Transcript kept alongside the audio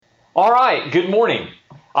All right, good morning.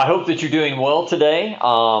 I hope that you're doing well today.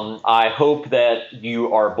 I hope that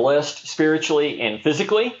you are blessed spiritually and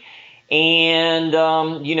physically. And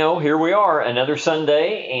here we are, another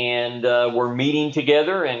Sunday, and we're meeting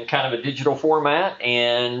together in kind of a digital format.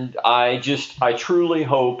 And I truly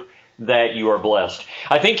hope that you are blessed.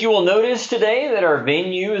 I think you will notice today that our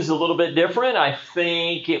venue is a little bit different. I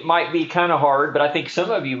think it might be kind of hard, but I think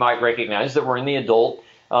some of you might recognize that we're in the adult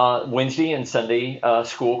Wednesday and Sunday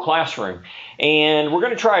school classroom. And we're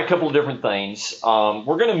going to try a couple of different things. We're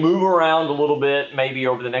going to move around a little bit maybe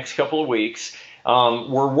over the next couple of weeks.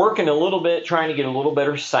 We're working a little bit, trying to get a little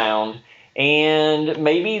better sound. And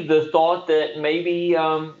maybe the thought that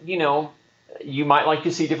you might like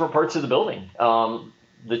to see different parts of the building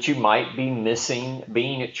that you might be missing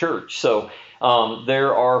being at church. So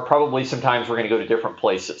there are probably some times we're going to go to different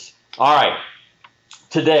places. All right,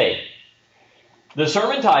 today. The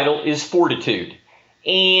sermon title is Fortitude.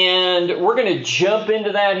 And we're going to jump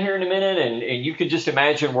into that here in a minute. And you can just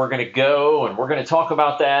imagine we're going to go and we're going to talk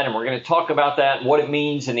about that. And we're going to talk about that and what it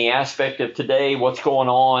means in the aspect of today, what's going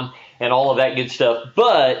on, and all of that good stuff.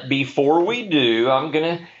 But before we do, I'm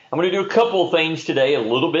going to do a couple of things today a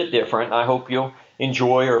little bit different. I hope you'll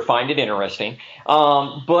enjoy or find it interesting.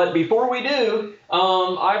 But before we do,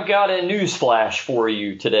 I've got a news flash for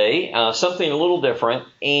you today, something a little different.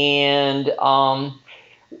 And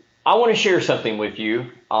I want to share something with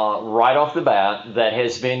you right off the bat that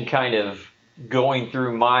has been kind of going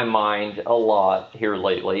through my mind a lot here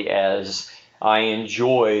lately as I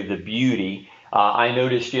enjoy the beauty. I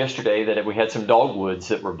noticed yesterday that we had some dogwoods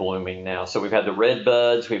that were blooming now. So we've had the red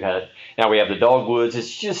buds, now we have the dogwoods.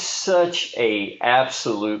 It's just such a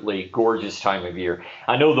absolutely gorgeous time of year.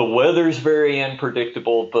 I know the weather's very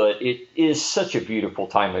unpredictable, but it is such a beautiful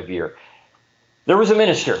time of year. There was a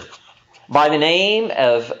minister by the name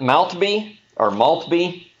of Maltby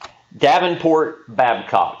Davenport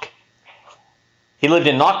Babcock. He lived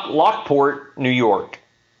in Lockport, New York.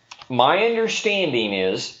 My understanding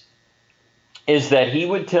is that he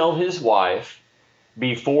would tell his wife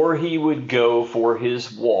before he would go for his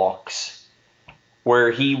walks, where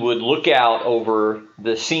he would look out over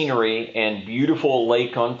the scenery and beautiful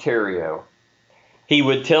Lake Ontario, he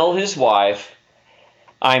would tell his wife,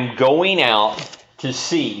 "I'm going out to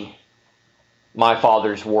see my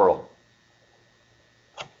Father's world."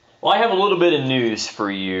 Well, I have a little bit of news for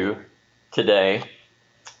you today,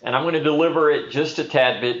 and I'm going to deliver it just a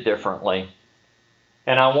tad bit differently.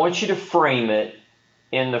 And I want you to frame it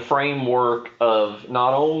in the framework of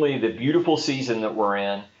not only the beautiful season that we're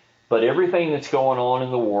in, but everything that's going on in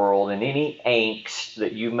the world and any angst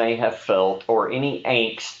that you may have felt or any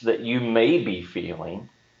angst that you may be feeling.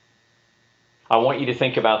 I want you to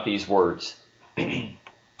think about these words.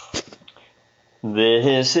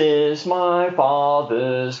 This is my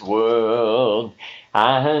Father's world,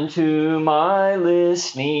 and to my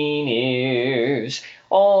listening ears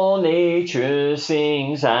all nature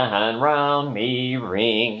sings, and round me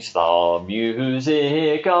rings the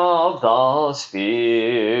music of the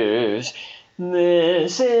spheres.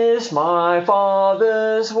 This is my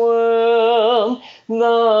Father's world,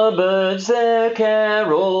 the birds their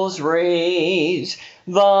carols raise,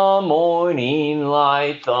 the morning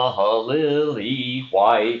light, the lily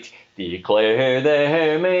white, declare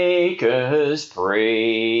their Maker's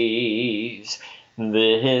praise.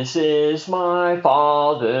 This is my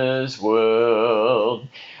Father's world.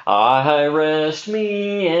 I rest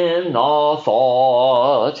me in the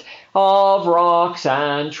thought of rocks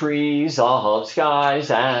and trees, of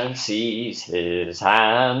skies and seas, His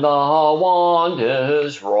hand the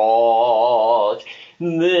wonders wrought.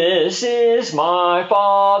 This is my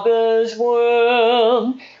Father's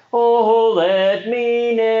world. Oh, let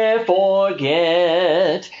me ne'er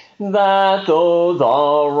forget that though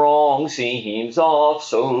the wrong seems oft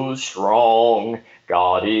so strong,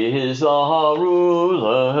 God is the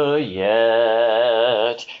ruler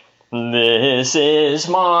yet. This is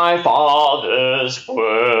my Father's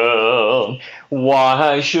world.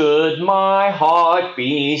 Why should my heart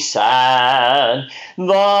be sad? The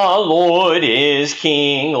Lord is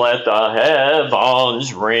King, let the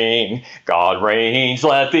heavens ring. God reigns,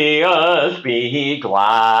 let the earth be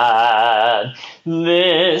glad.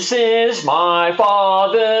 This is my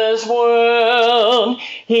Father's world.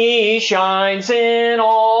 He shines in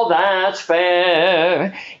all that's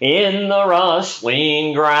fair. In the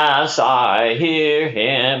rustling grass I hear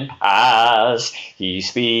Him pass. He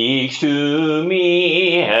speaks to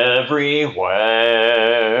me everywhere.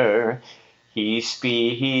 He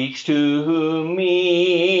speaks to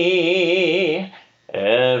me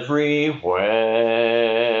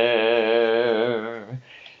everywhere.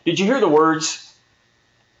 Did you hear the words?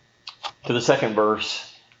 to the second verse.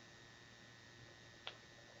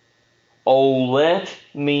 Oh, let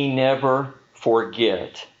me never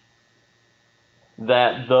forget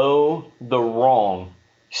that though the wrong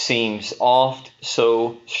seems oft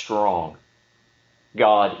so strong,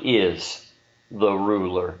 God is the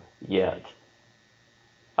ruler yet.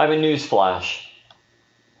 I have a news flash.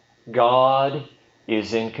 God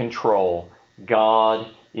is in control. God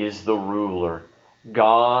is the ruler.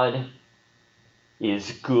 God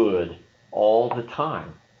is good all the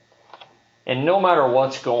time. And no matter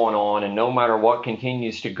what's going on and no matter what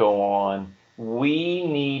continues to go on, we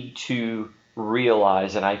need to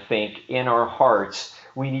realize, and I think in our hearts,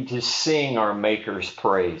 we need to sing our Maker's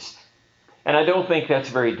praise. And I don't think that's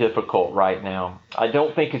very difficult right now. I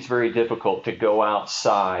don't think it's very difficult to go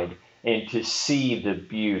outside and to see the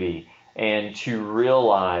beauty and to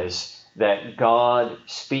realize that God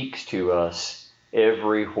speaks to us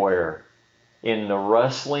everywhere. In the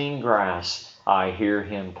rustling grass, I hear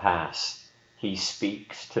him pass. He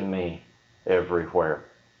speaks to me everywhere.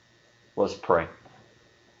 Let's pray.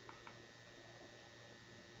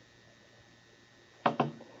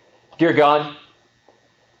 Dear God,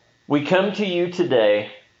 we come to you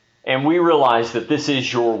today and we realize that this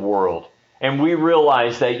is your world. And we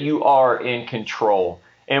realize that you are in control.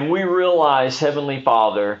 And we realize, Heavenly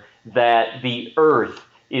Father, that the earth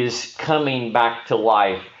is coming back to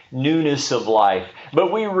life, newness of life.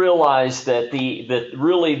 But we realize that the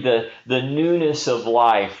newness of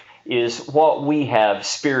life is what we have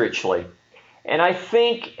spiritually. And I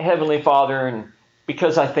think, Heavenly Father, and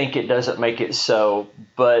because I think it doesn't make it so,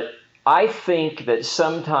 but I think that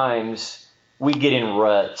sometimes we get in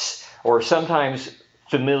ruts, or sometimes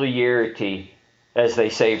familiarity, as they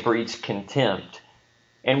say, breeds contempt.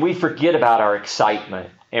 And we forget about our excitement,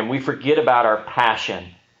 and we forget about our passion,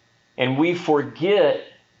 and we forget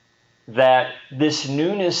that this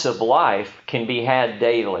newness of life can be had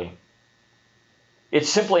daily. It's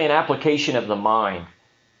simply an application of the mind.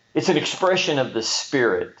 It's an expression of the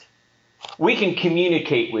Spirit. We can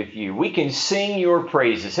communicate with you. We can sing your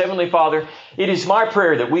praises. Heavenly Father, it is my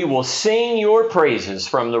prayer that we will sing your praises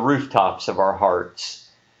from the rooftops of our hearts,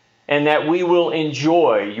 and that we will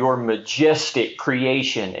enjoy your majestic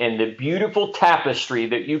creation and the beautiful tapestry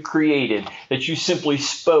that you created, that you simply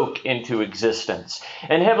spoke into existence.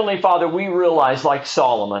 And Heavenly Father, we realize, like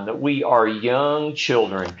Solomon, that we are young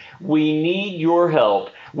children. We need your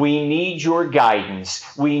help. We need your guidance.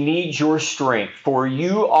 We need your strength. For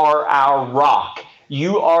you are our rock.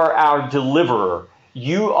 You are our deliverer.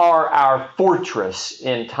 You are our fortress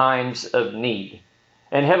in times of need.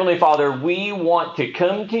 And Heavenly Father, we want to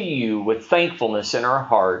come to you with thankfulness in our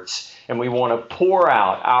hearts, and we want to pour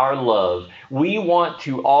out our love. We want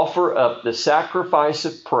to offer up the sacrifice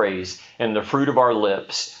of praise and the fruit of our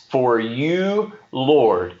lips. For you,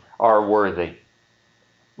 Lord, are worthy.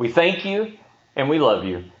 We thank you and we love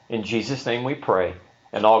you. In Jesus' name we pray.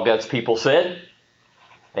 And all God's people said,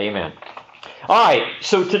 amen. All right,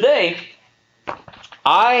 so today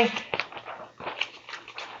I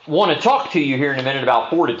want to talk to you here in a minute about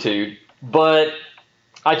fortitude, but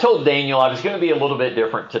I told Daniel I was going to be a little bit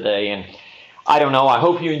different today, and I don't know. I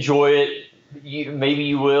hope you enjoy it. Maybe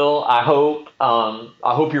you will. I hope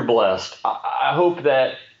you're blessed. I hope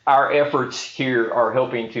that our efforts here are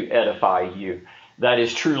helping to edify you. That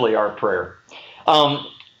is truly our prayer.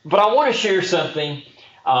 But I want to share something.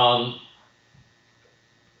 I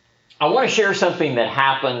want to share something that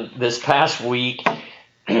happened this past week.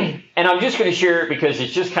 And I'm just going to share it because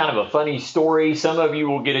it's just kind of a funny story. Some of you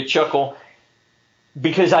will get a chuckle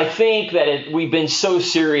because I think that we've been so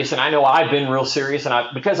serious, and I know I've been real serious, and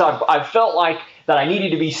I've felt like that I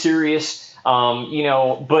needed to be serious, but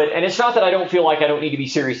it's not that I don't feel like I don't need to be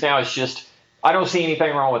serious now. It's just I don't see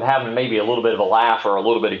anything wrong with having maybe a little bit of a laugh or a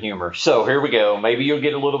little bit of humor. So here we go. Maybe you'll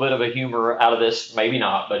get a little bit of a humor out of this, maybe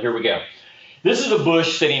not, but here we go. This is a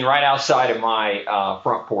bush sitting right outside of my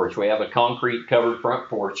front porch. We have a concrete covered front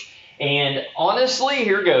porch. And honestly,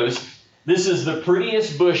 here goes. This is the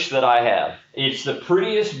prettiest bush that I have. It's the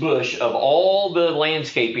prettiest bush of all the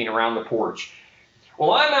landscaping around the porch.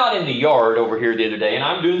 Well, I'm out in the yard over here the other day, and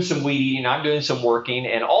I'm doing some weed eating, I'm doing some working,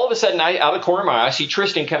 and all of a sudden, out of the corner of my eye, I see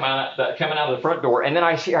Tristan coming out of the front door, and then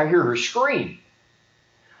I hear her scream.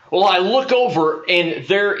 Well, I look over, and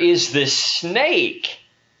there is this snake.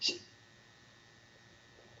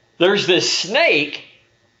 There's this snake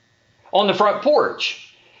on the front porch.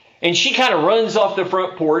 And she kind of runs off the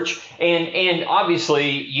front porch. And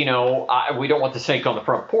obviously, we don't want the snake on the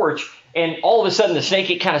front porch. And all of a sudden, the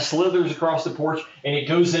snake, it kind of slithers across the porch and it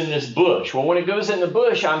goes in this bush. Well, when it goes in the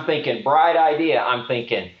bush, I'm thinking, bright idea. I'm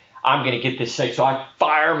thinking, I'm going to get this snake. So I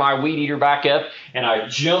fire my weed eater back up and I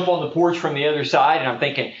jump on the porch from the other side. And I'm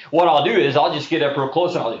thinking, what I'll do is I'll just get up real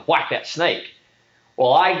close and I'll just whack that snake.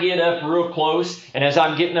 Well, I get up real close, and as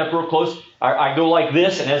I'm getting up real close, I go like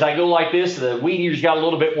this, and as I go like this, the weed eater's got a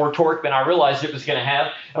little bit more torque than I realized it was going to have,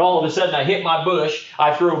 and all of a sudden I hit my bush.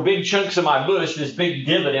 I throw big chunks of my bush, this big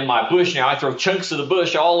divot in my bush now. I throw chunks of the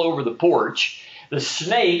bush all over the porch. The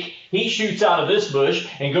snake, he shoots out of this bush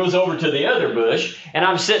and goes over to the other bush, and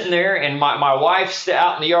I'm sitting there, and my wife's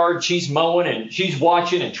out in the yard. She's mowing, and she's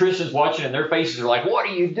watching, and Tristan's watching, and their faces are like, what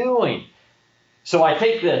are you doing? So I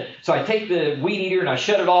take the weed eater and I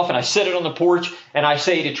shut it off and I set it on the porch and I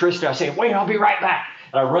say to Tristan, I say, wait, I'll be right back.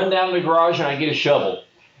 And I run down to the garage and I get a shovel.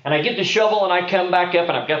 And I get the shovel and I come back up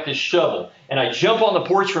and I've got this shovel. And I jump on the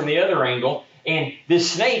porch from the other angle and this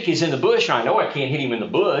snake is in the bush. And I know I can't hit him in the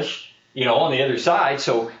bush, on the other side.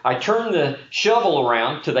 So I turn the shovel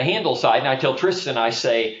around to the handle side and I tell Tristan, I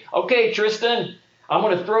say, okay, Tristan, I'm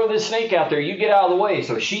going to throw this snake out there. You get out of the way.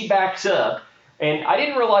 So she backs up. And I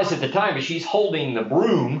didn't realize at the time, but she's holding the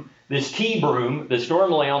broom, this tea broom that's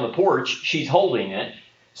normally on the porch. She's holding it.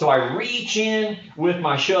 So I reach in with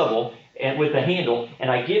my shovel and with the handle, and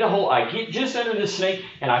I get just under the snake,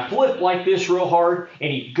 and I flip like this real hard,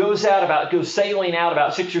 and he goes sailing out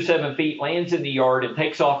about 6 or 7 feet, lands in the yard, and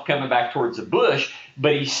takes off coming back towards the bush.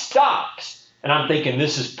 But he stops, and I'm thinking,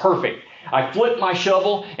 this is perfect. I flip my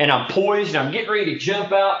shovel, and I'm poised, and I'm getting ready to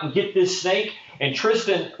jump out and get this snake. And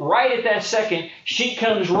Tristan, right at that second, she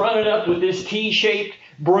comes running up with this T-shaped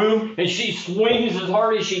broom, and she swings as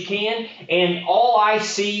hard as she can, and all I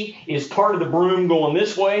see is part of the broom going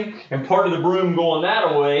this way, and part of the broom going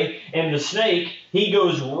that way, and the snake, he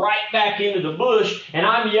goes right back into the bush, and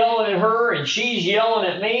I'm yelling at her, and she's yelling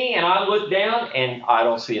at me, and I look down, and I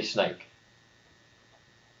don't see a snake.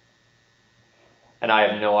 And I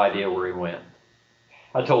have no idea where he went.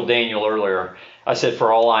 I told Daniel earlier, I said,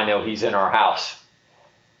 for all I know, he's in our house.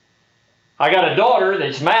 I got a daughter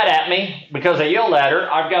that's mad at me because I yelled at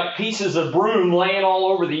her. I've got pieces of broom laying all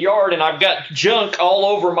over the yard, and I've got junk all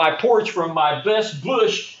over my porch from my best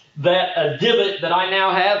bush, a divot that I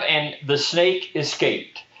now have, and the snake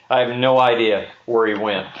escaped. I have no idea where he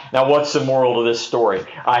went. Now, what's the moral to this story?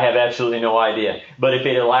 I have absolutely no idea. But if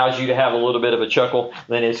it allows you to have a little bit of a chuckle,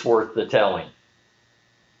 then it's worth the telling.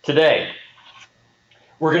 Today,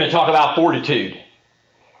 we're going to talk about fortitude.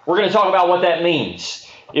 We're going to talk about what that means.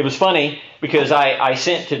 It was funny because I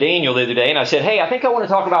sent to Daniel the other day and I said, hey, I think I want to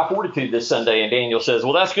talk about fortitude this Sunday. And Daniel says,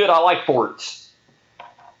 well, that's good. I like forts.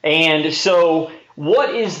 And so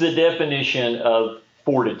what is the definition of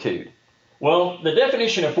fortitude? Well, the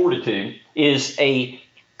definition of fortitude is it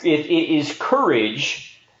is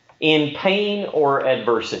courage in pain or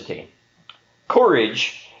adversity.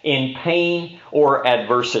 Courage in pain or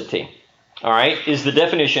adversity. All right, is the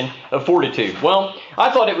definition of fortitude. Well,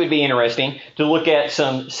 I thought it would be interesting to look at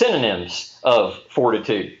some synonyms of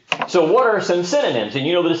fortitude. So what are some synonyms? And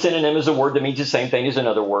you know that a synonym is a word that means the same thing as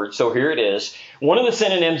another word. So here it is. One of the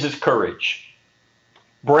synonyms is courage,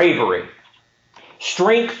 bravery,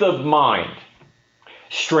 strength of mind,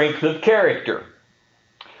 strength of character,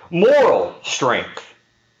 moral strength,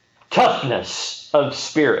 toughness of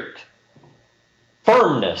spirit,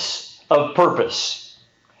 firmness of purpose,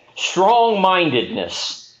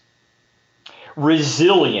 strong-mindedness,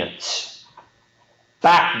 resilience,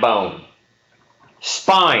 backbone,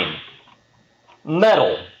 spine,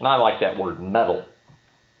 mettle, and I like that word, mettle,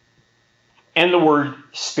 and the word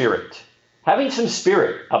spirit. Having some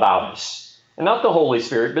spirit about us. And not the Holy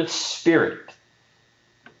Spirit, but spirit.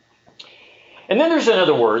 And then there's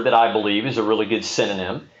another word that I believe is a really good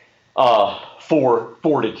synonym for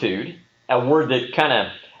fortitude, a word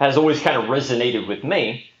that has always resonated with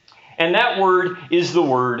me. And that word is the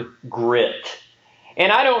word grit.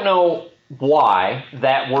 And I don't know why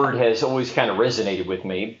that word has always resonated with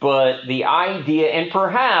me, but the idea, and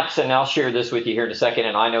perhaps, and I'll share this with you here in a second,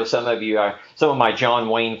 and I know some of my John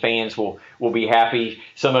Wayne fans will be happy.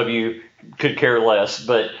 Some of you could care less,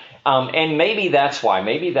 but and maybe that's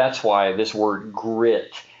why this word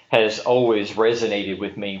grit has always resonated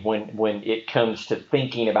with me when it comes to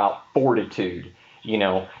thinking about fortitude.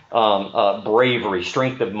 Bravery,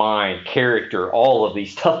 strength of mind, character, all of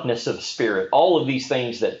these, toughness of spirit, all of these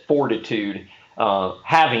things that fortitude,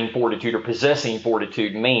 having fortitude or possessing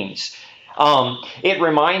fortitude means. It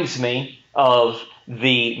reminds me of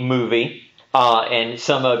the movie, and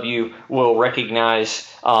some of you will recognize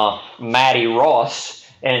Maddie Ross.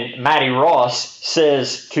 And Maddie Ross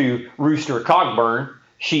says to Rooster Cogburn,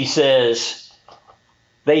 she says,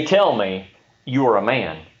 "They tell me you are a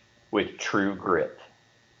man with true grit."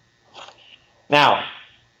 Now,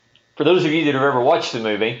 for those of you that have ever watched the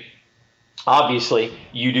movie, Obviously,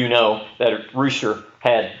 you do know that Rooster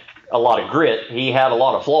had a lot of grit. He had a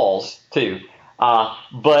lot of flaws, too.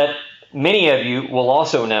 But many of you will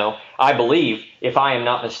also know, I believe, if I am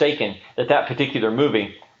not mistaken, that particular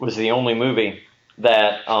movie was the only movie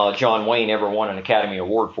that John Wayne ever won an Academy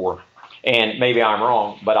Award for. And maybe I'm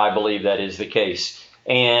wrong, but I believe that is the case.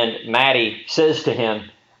 And Maddie says to him,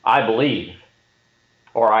 I believe,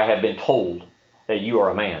 or I have been told, that you are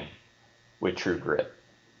a man with true grit.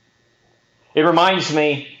 It reminds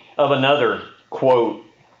me of another quote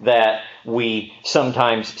that we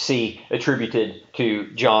sometimes see attributed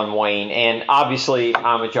to John Wayne. And obviously,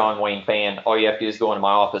 I'm a John Wayne fan. All you have to do is go into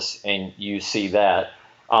my office and you see that.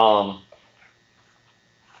 Although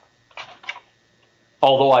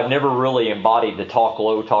I've never really embodied the talk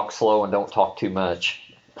low, talk slow, and don't talk too much.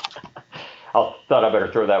 I thought I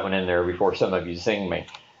better throw that one in there before some of you zing me.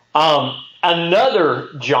 Another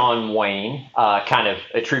John Wayne kind of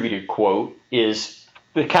attributed quote is,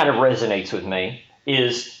 that kind of resonates with me,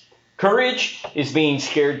 is, courage is being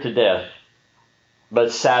scared to death,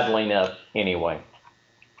 but saddling up anyway.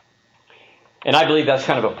 And I believe that's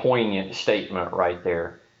kind of a poignant statement right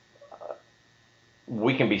there.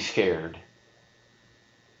 We can be scared,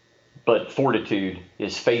 but fortitude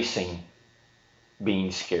is facing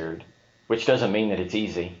being scared, which doesn't mean that it's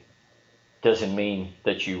easy. Doesn't mean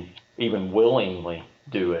that you even willingly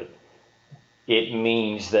do it. It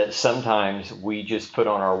means that sometimes we just put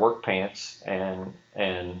on our work pants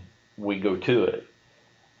and we go to it.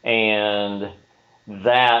 And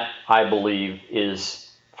that, I believe, is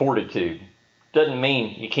fortitude. Doesn't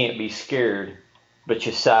mean you can't be scared, but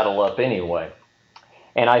you saddle up anyway.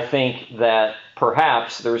 And I think that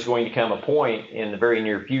perhaps there's going to come a point in the very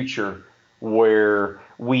near future where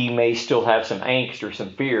we may still have some angst or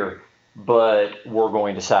some fear, but we're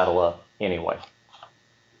going to saddle up anyway.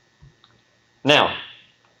 Now,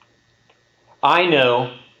 I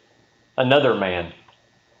know another man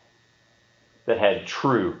that had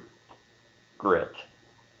true grit.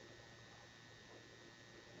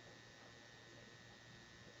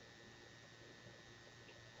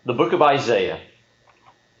 The book of Isaiah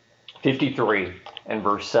 53 and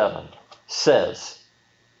verse 7 says,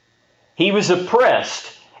 He was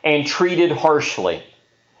oppressed and treated harshly,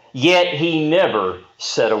 yet he never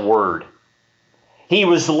said a word. He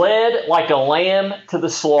was led like a lamb to the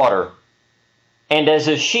slaughter, and as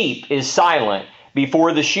a sheep is silent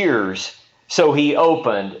before the shearers, so he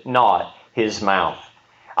opened not his mouth.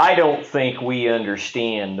 I don't think we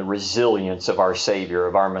understand the resilience of our Savior,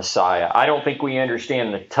 of our Messiah. I don't think we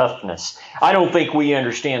understand the toughness. I don't think we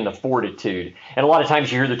understand the fortitude. And a lot of times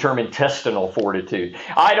you hear the term intestinal fortitude.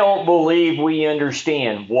 I don't believe we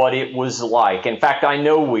understand what it was like. In fact, I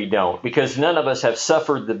know we don't, because none of us have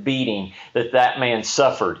suffered the beating that man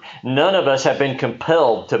suffered. None of us have been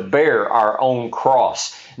compelled to bear our own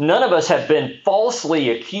cross. None of us have been falsely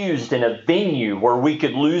accused in a venue where we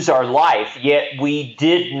could lose our life, yet we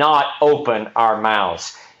did not open our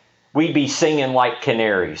mouths. We'd be singing like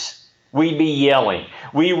canaries. We'd be yelling.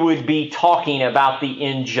 We would be talking about the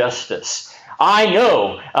injustice. I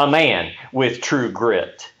know a man with true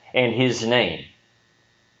grit, and his name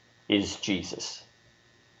is Jesus.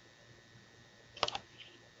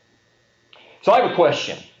 So I have a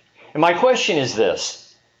question, and my question is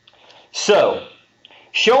this. So,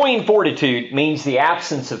 showing fortitude means the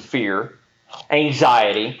absence of fear,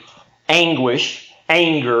 anxiety, anguish,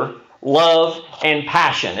 anger, love, and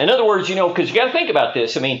passion. In other words, because you got to think about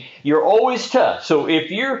this. I mean, you're always tough. So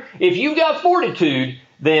if you've got fortitude,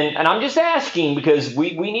 then, and I'm just asking because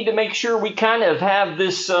we need to make sure we kind of have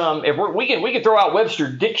this. We can throw out Webster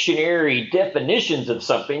Dictionary definitions of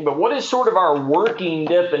something, but what is sort of our working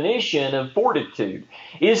definition of fortitude?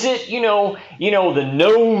 Is it the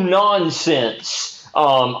no nonsense?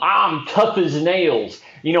 I'm tough as nails.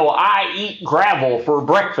 I eat gravel for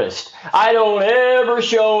breakfast. I don't ever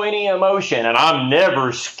show any emotion, and I'm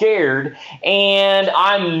never scared, and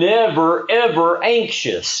I'm never, ever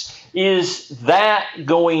anxious. Is that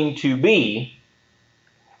going to be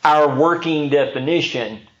our working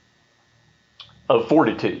definition of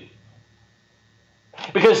fortitude?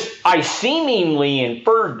 Because I seemingly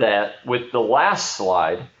inferred that with the last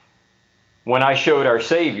slide when I showed our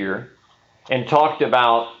Savior and talked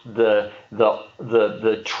about the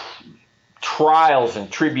trials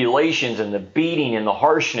and tribulations and the beating and the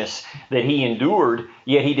harshness that he endured,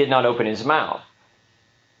 yet he did not open his mouth.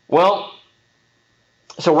 Well,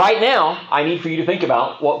 so right now, I need for you to think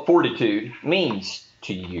about what fortitude means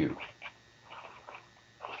to you.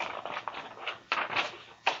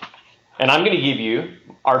 And I'm going to give you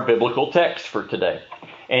our biblical text for today.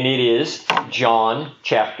 And it is John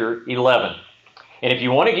chapter 11. And if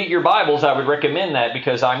you want to get your Bibles, I would recommend that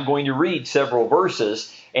because I'm going to read several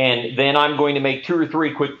verses and then I'm going to make 2 or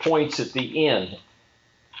 3 quick points at the end.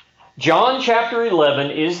 John chapter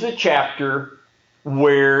 11 is the chapter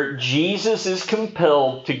where Jesus is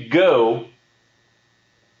compelled to go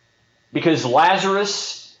because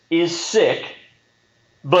Lazarus is sick,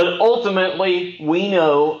 but ultimately we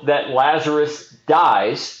know that Lazarus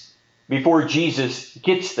dies before Jesus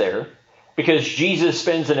gets there because Jesus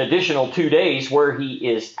spends an additional 2 days where he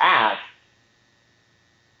is at,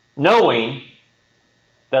 knowing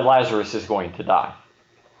that Lazarus is going to die.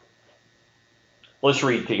 Let's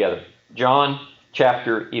read together. John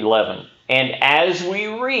chapter 11. And as we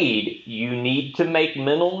read, you need to make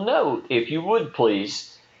mental note, if you would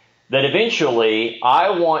please, that eventually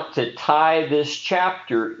I want to tie this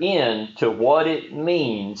chapter in to what it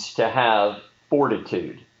means to have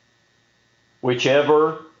fortitude.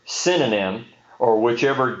 Whichever synonym or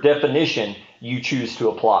whichever definition you choose to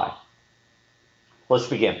apply. Let's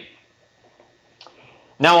begin.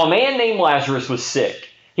 Now a man named Lazarus was sick.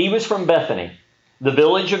 He was from Bethany, the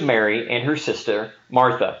village of Mary and her sister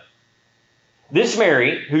Martha. This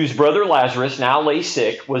Mary, whose brother Lazarus now lay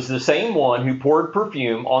sick, was the same one who poured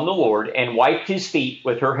perfume on the Lord and wiped his feet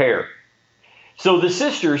with her hair. So the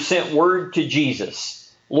sisters sent word to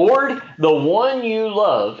Jesus, Lord, the one you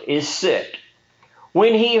love is sick.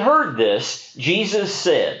 When he heard this, Jesus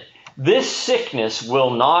said, this sickness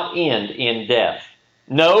will not end in death.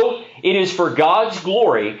 No, it is for God's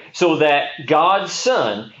glory, so that God's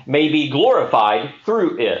Son may be glorified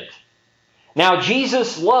through it. Now,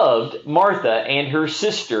 Jesus loved Martha and her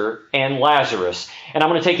sister and Lazarus. And I'm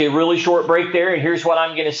going to take a really short break there, and here's what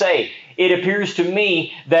I'm going to say. It appears to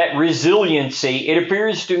me that resiliency, it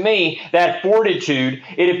appears to me that fortitude,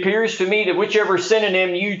 it appears to me that whichever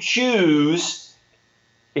synonym you choose,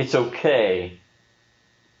 it's okay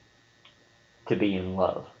to be in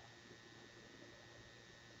love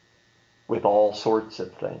with all sorts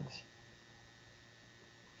of things.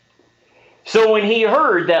 So when he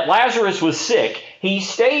heard that Lazarus was sick, he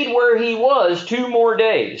stayed where he was 2 more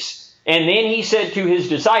days. And then he said to his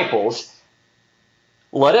disciples,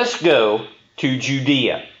 let us go to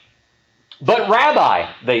Judea. But Rabbi,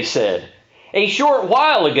 they said, a short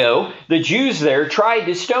while ago the Jews there tried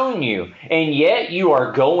to stone you, and yet you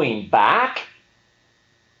are going back?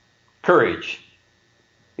 Courage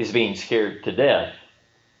is being scared to death,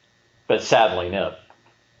 but sadly no.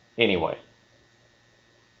 Anyway.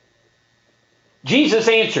 Jesus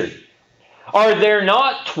answered, are there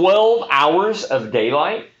not 12 hours of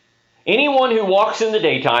daylight? Anyone who walks in the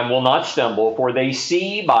daytime will not stumble, for they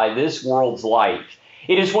see by this world's light.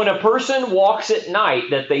 It is when a person walks at night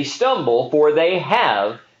that they stumble, for they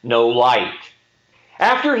have no light.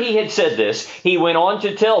 After he had said this, he went on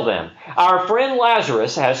to tell them, our friend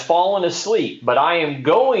Lazarus has fallen asleep, but I am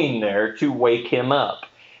going there to wake him up.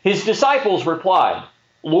 His disciples replied,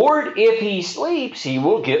 Lord, if he sleeps, he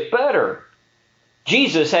will get better.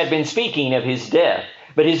 Jesus had been speaking of his death,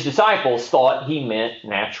 but his disciples thought he meant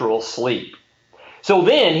natural sleep. So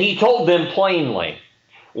then he told them plainly,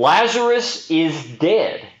 Lazarus is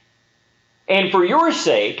dead. And for your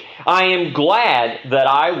sake, I am glad that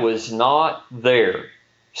I was not there,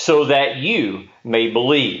 so that you may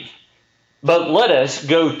believe. But let us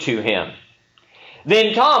go to him.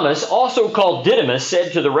 Then Thomas, also called Didymus,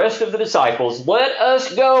 said to the rest of the disciples, let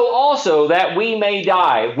us go also that we may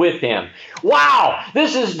die with him. Wow,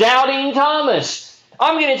 this is doubting Thomas.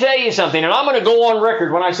 I'm going to tell you something, and I'm going to go on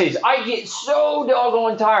record when I say this. I get so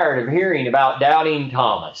doggone tired of hearing about doubting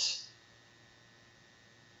Thomas.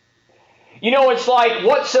 You know, it's like,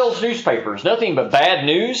 what sells newspapers? Nothing but bad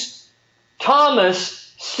news.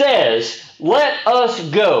 Thomas says, let us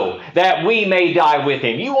go that we may die with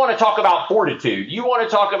him. You want to talk about fortitude. You want to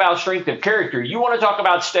talk about strength of character. You want to talk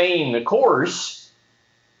about staying the course.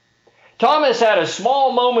 Thomas had a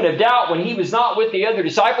small moment of doubt when he was not with the other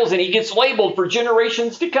disciples, and he gets labeled for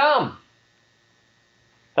generations to come.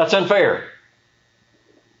 That's unfair.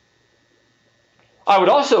 I would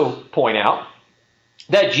also point out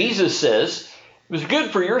that Jesus says, it was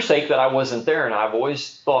good for your sake that I wasn't there, and I've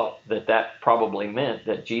always thought that that probably meant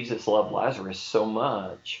that Jesus loved Lazarus so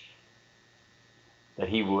much that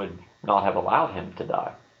he would not have allowed him to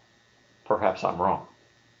die. Perhaps I'm wrong.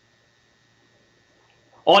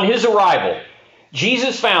 On his arrival,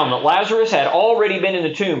 Jesus found that Lazarus had already been in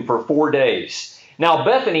the tomb for 4 days. Now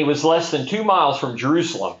Bethany was less than 2 miles from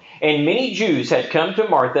Jerusalem, and many Jews had come to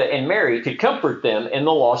Martha and Mary to comfort them in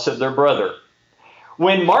the loss of their brother.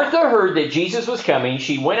 When Martha heard that Jesus was coming,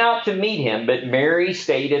 she went out to meet him, but Mary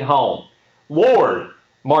stayed at home. Lord,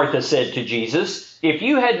 Martha said to Jesus, if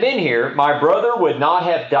you had been here, my brother would not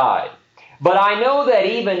have died. But I know that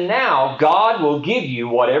even now God will give you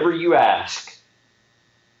whatever you ask."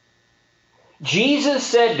 Jesus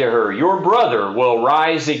said to her, "Your brother will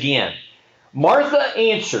rise again." Martha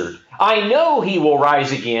answered, "I know he will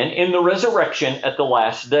rise again in the resurrection at the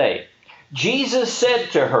last day." Jesus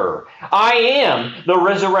said to her, "I am the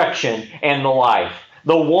resurrection and the life.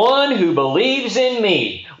 The one who believes in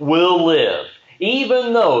me will live,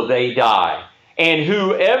 even though they die. And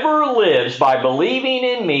whoever lives by believing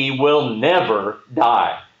in me will never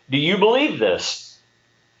die." Do you believe this?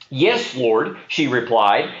 "Yes, Lord," she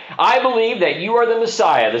replied. "I believe that you are the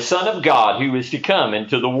Messiah, the Son of God, who is to come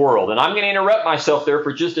into the world." And I'm going to interrupt myself there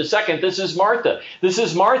for just a second. This is Martha.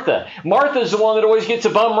 Martha's the one that always gets a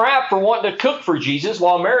bum rap for wanting to cook for Jesus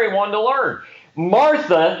while Mary wanted to learn.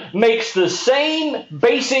 Martha makes the same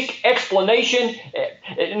basic explanation,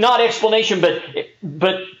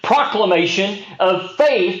 but proclamation of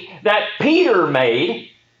faith that Peter made.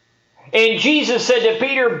 And Jesus said to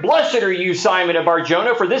Peter, "Blessed are you, Simon of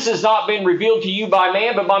Bar-Jonah, for this has not been revealed to you by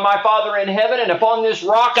man, but by my Father in heaven. And upon this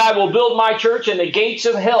rock I will build my church, and the gates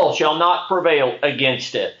of hell shall not prevail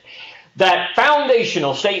against it." That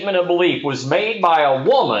foundational statement of belief was made by a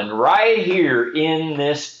woman right here in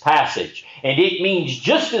this passage. And it means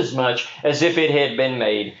just as much as if it had been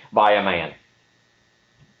made by a man.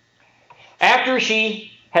 After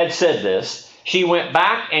she had said this, she went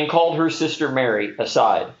back and called her sister Mary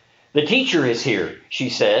aside. "The teacher is here," she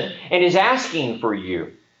said, "and is asking for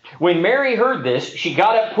you." When Mary heard this, she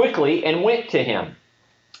got up quickly and went to him.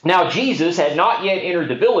 Now Jesus had not yet entered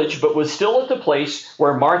the village, but was still at the place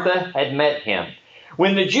where Martha had met him.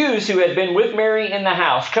 When the Jews who had been with Mary in the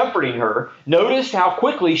house, comforting her, noticed how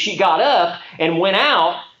quickly she got up and went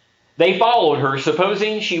out, they followed her,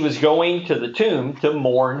 supposing she was going to the tomb to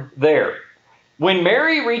mourn there. When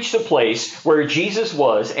Mary reached the place where Jesus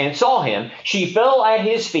was and saw him, she fell at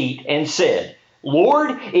his feet and said,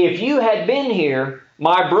 "Lord, if you had been here,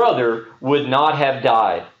 my brother would not have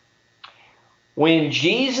died." When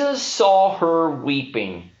Jesus saw her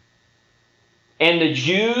weeping, and the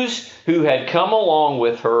Jews who had come along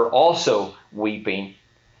with her also weeping,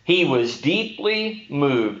 he was deeply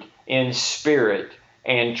moved in spirit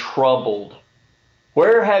and troubled.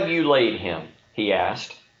 "Where have you laid him?" he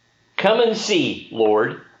asked. "Come and see,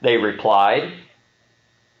 Lord," they replied.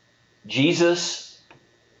 Jesus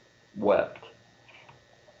wept.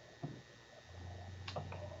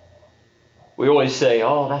 We always say,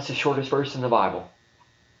 "Oh, that's the shortest verse in the Bible."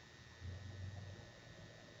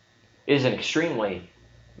 It is an extremely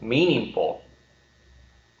meaningful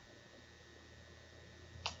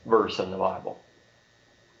verse in the Bible.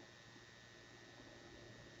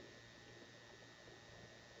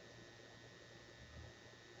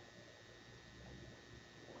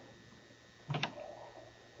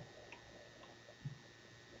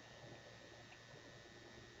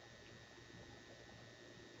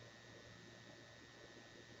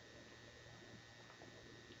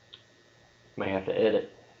 May have to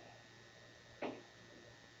edit.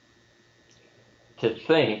 To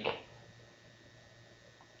think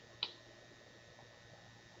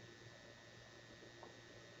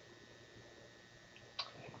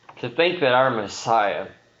that our Messiah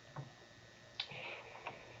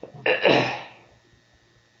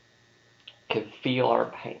could feel our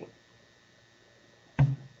pain.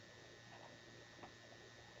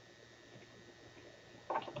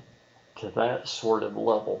 To that sort of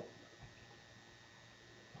level.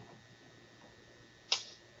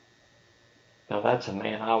 Now that's a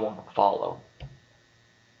man I want to follow.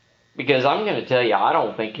 Because I'm going to tell you, I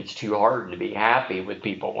don't think it's too hard to be happy with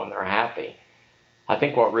people when they're happy. I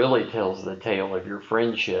think what really tells the tale of your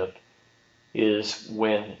friendship is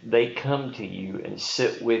when they come to you and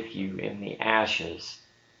sit with you in the ashes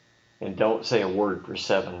and don't say a word for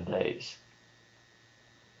 7 days.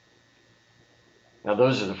 Now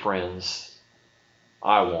those are the friends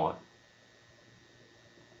I want.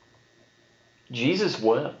 Jesus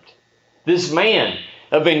wept. This man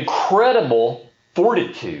of incredible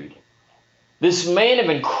fortitude, this man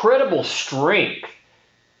of incredible strength,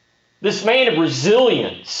 this man of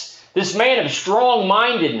resilience, this man of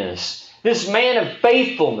strong-mindedness, this man of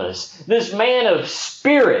faithfulness, this man of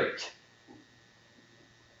spirit,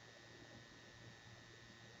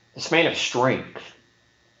 this man of strength,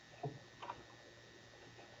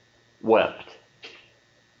 wept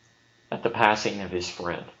at the passing of his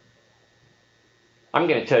friend. I'm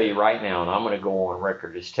going to tell you right now, and I'm going to go on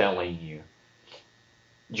record as telling you,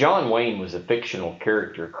 John Wayne was a fictional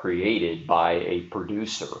character created by a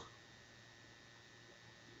producer.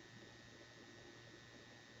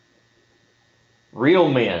 Real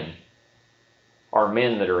men are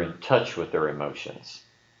men that are in touch with their emotions.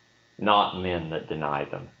 not men that deny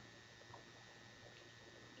them.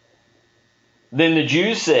 Then the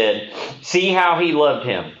Jews said, "See how he loved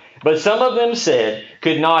him." But some of them said,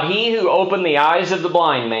 "Could not he who opened the eyes of the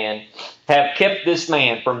blind man have kept this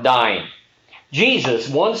man from dying?" Jesus,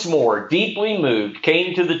 once more, deeply moved,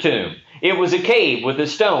 came to the tomb. It was a cave with a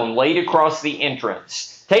stone laid across the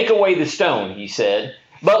entrance. "Take away the stone," he said.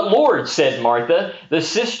 "But Lord," said Martha, the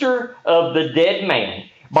sister of the dead man,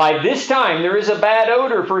 "by this time there is a bad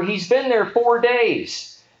odor, for he's been there 4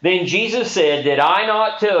 days." Then Jesus said, "Did I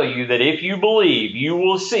not tell you that if you believe, you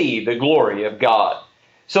will see the glory of God?"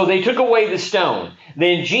 So they took away the stone.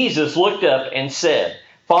 Then Jesus looked up and said,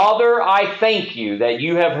 "Father, I thank you that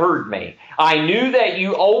you have heard me. I knew that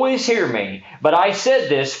you always hear me, but I said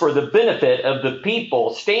this for the benefit of the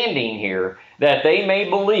people standing here, that they may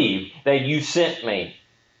believe that you sent me."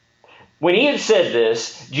 When he had said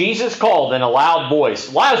this, Jesus called in a loud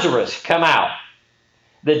voice, "Lazarus, come out."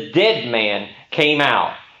 The dead man came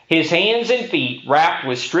out, his hands and feet wrapped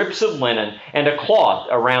with strips of linen and a cloth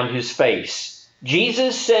around his face.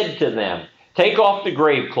 Jesus said to them, "Take off the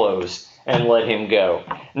grave clothes and let him go."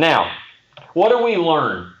 Now, what do we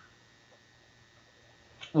learn?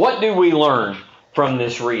 What do we learn from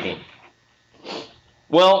this reading?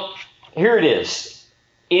 Well, here it is.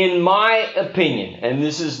 In my opinion, and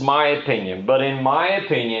this is my opinion, but in my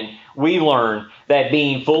opinion, we learn that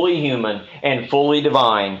being fully human and fully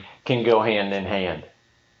divine can go hand in hand.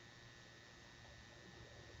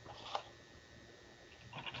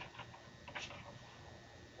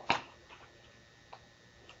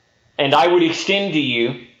 And I would extend to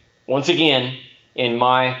you, once again, in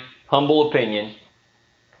my humble opinion,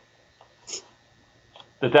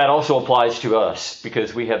 that also applies to us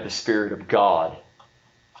because we have the Spirit of God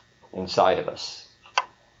inside of us.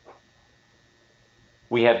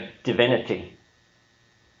 We have divinity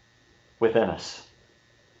within us.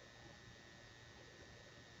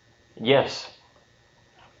 Yes,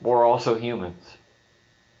 we're also humans.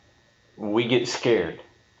 We get scared,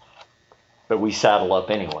 but we saddle up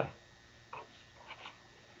anyway.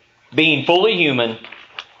 Being fully human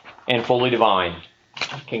and fully divine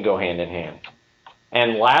can go hand in hand.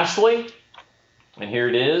 And lastly, and here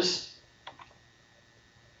it is,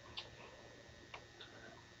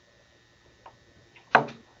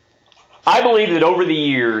 I believe that over the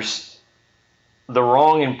years, the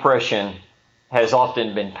wrong impression has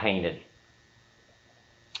often been painted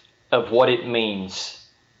of what it means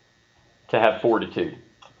to have fortitude.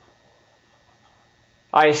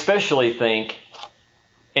 I especially think,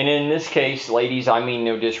 and in this case, ladies, I mean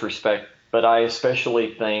no disrespect, but I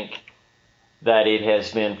especially think that it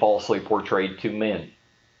has been falsely portrayed to men.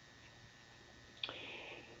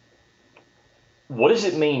 What does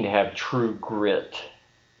it mean to have true grit?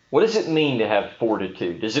 What does it mean to have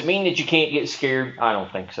fortitude? Does it mean that you can't get scared? I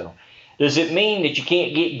don't think so. Does it mean that you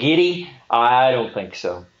can't get giddy? I don't think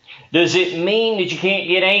so. Does it mean that you can't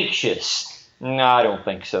get anxious? No, I don't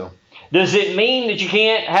think so. Does it mean that you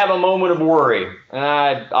can't have a moment of worry?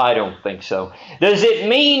 I don't think so. Does it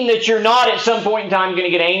mean that you're not at some point in time going to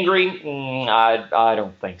get angry? I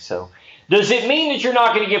don't think so. Does it mean that you're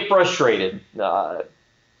not going to get frustrated? I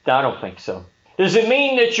don't think so. Does it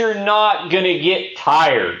mean that you're not going to get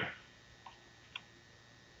tired?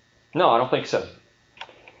 No, I don't think so.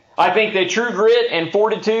 I think that true grit and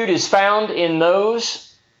fortitude is found in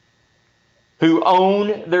those who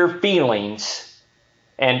own their feelings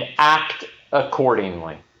and act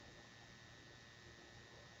accordingly.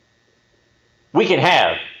 We can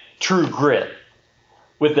have true grit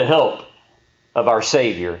with the help of our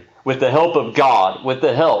Savior, with the help of God, with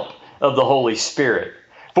the help of the Holy Spirit.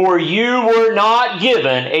 For you were not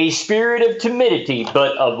given a spirit of timidity,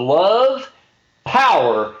 but of love,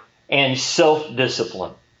 power, and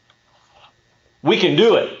self-discipline. We can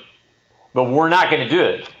do it, but we're not going to do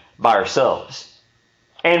it by ourselves.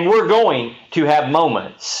 And we're going to have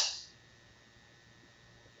moments.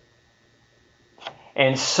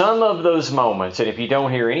 And some of those moments, and if you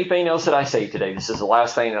don't hear anything else that I say today, this is the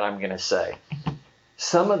last thing that I'm going to say.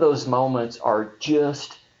 Some of those moments are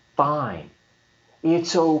just fine.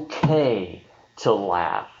 It's okay to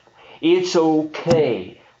laugh. It's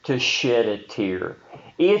okay to shed a tear.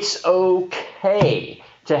 It's okay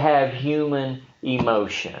to have human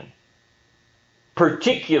emotion.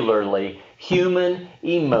 Particularly human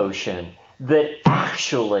emotion that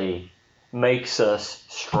actually makes us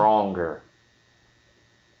stronger.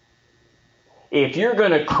 If you're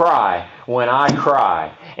going to cry when I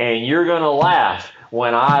cry, and you're going to laugh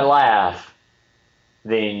when I laugh,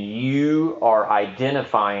 then you are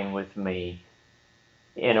identifying with me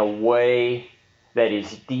in a way that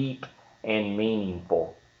is deep and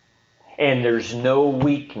meaningful. And there's no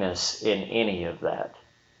weakness in any of that.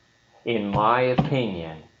 In my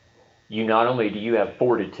opinion, you not only do you have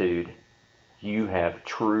fortitude, you have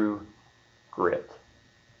true grit.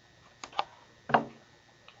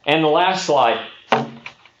 And the last slide.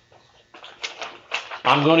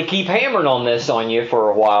 I'm going to keep hammering on this on you for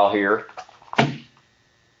a while here.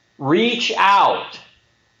 Reach out.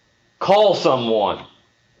 Call someone.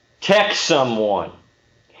 Text someone.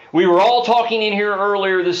 We were all talking in here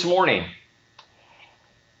earlier this morning.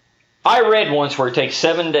 I read once where it takes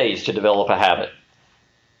 7 days to develop a habit.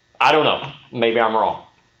 I don't know. Maybe I'm wrong.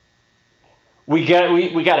 We got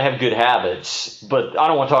to have good habits, but I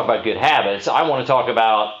don't want to talk about good habits. I want to talk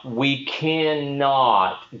about we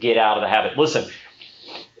cannot get out of the habit. Listen,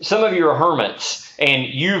 some of you are hermits, and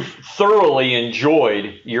you've thoroughly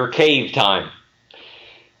enjoyed your cave time.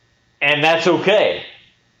 And that's okay.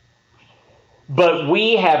 But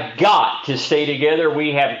we have got to stay together.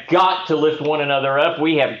 We have got to lift one another up.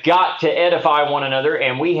 We have got to edify one another.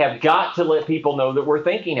 And we have got to let people know that we're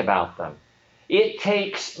thinking about them. It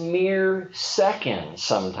takes mere seconds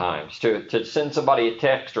sometimes to send somebody a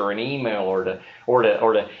text or an email or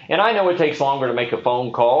to. And I know it takes longer to make a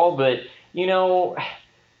phone call, but you know,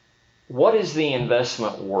 what is the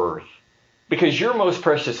investment worth? Because your most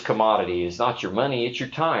precious commodity is not your money, it's your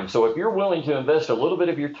time. So if you're willing to invest a little bit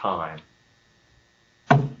of your time,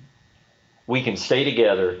 we can stay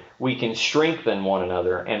together, we can strengthen one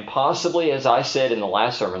another, and possibly, as I said in the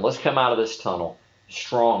last sermon, let's come out of this tunnel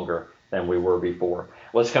stronger than we were before.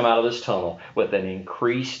 Let's come out of this tunnel with an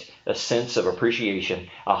increased sense of appreciation,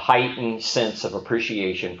 a heightened sense of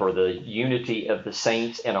appreciation for the unity of the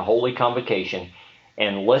saints in a holy convocation,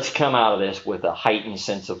 and let's come out of this with a heightened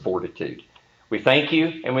sense of fortitude. We thank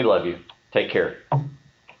you and we love you. Take care.